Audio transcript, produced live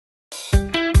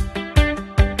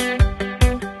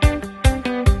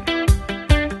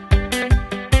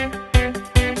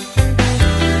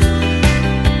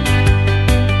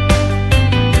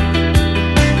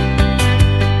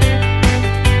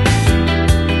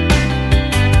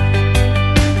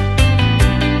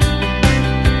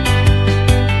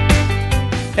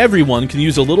Everyone can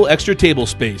use a little extra table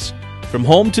space. From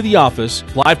home to the office,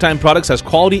 Lifetime Products has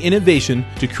quality innovation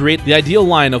to create the ideal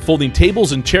line of folding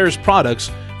tables and chairs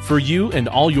products for you and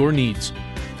all your needs.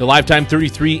 The Lifetime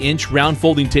 33-inch round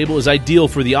folding table is ideal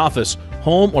for the office,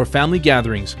 home, or family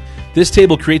gatherings. This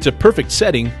table creates a perfect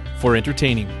setting for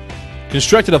entertaining.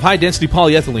 Constructed of high-density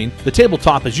polyethylene, the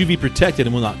tabletop is UV protected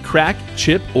and will not crack,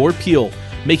 chip, or peel,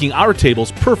 making our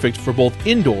tables perfect for both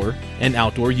indoor and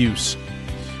outdoor use.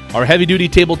 Our heavy-duty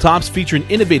tabletops feature an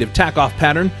innovative tack-off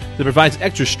pattern that provides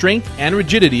extra strength and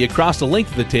rigidity across the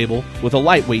length of the table with a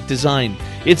lightweight design.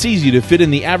 It's easy to fit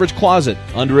in the average closet,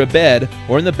 under a bed,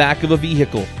 or in the back of a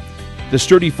vehicle. The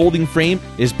sturdy folding frame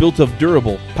is built of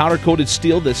durable, powder-coated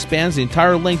steel that spans the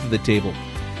entire length of the table,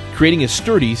 creating a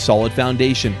sturdy, solid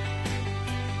foundation.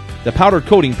 The powder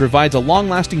coating provides a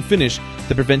long-lasting finish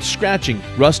that prevents scratching,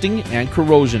 rusting, and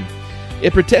corrosion.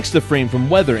 It protects the frame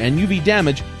from weather and UV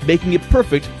damage, making it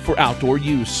perfect for outdoor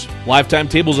use. Lifetime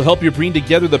tables will help you bring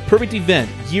together the perfect event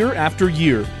year after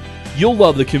year. You'll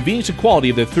love the convenience and quality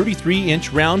of the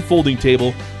 33-inch round folding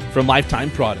table from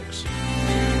Lifetime Products.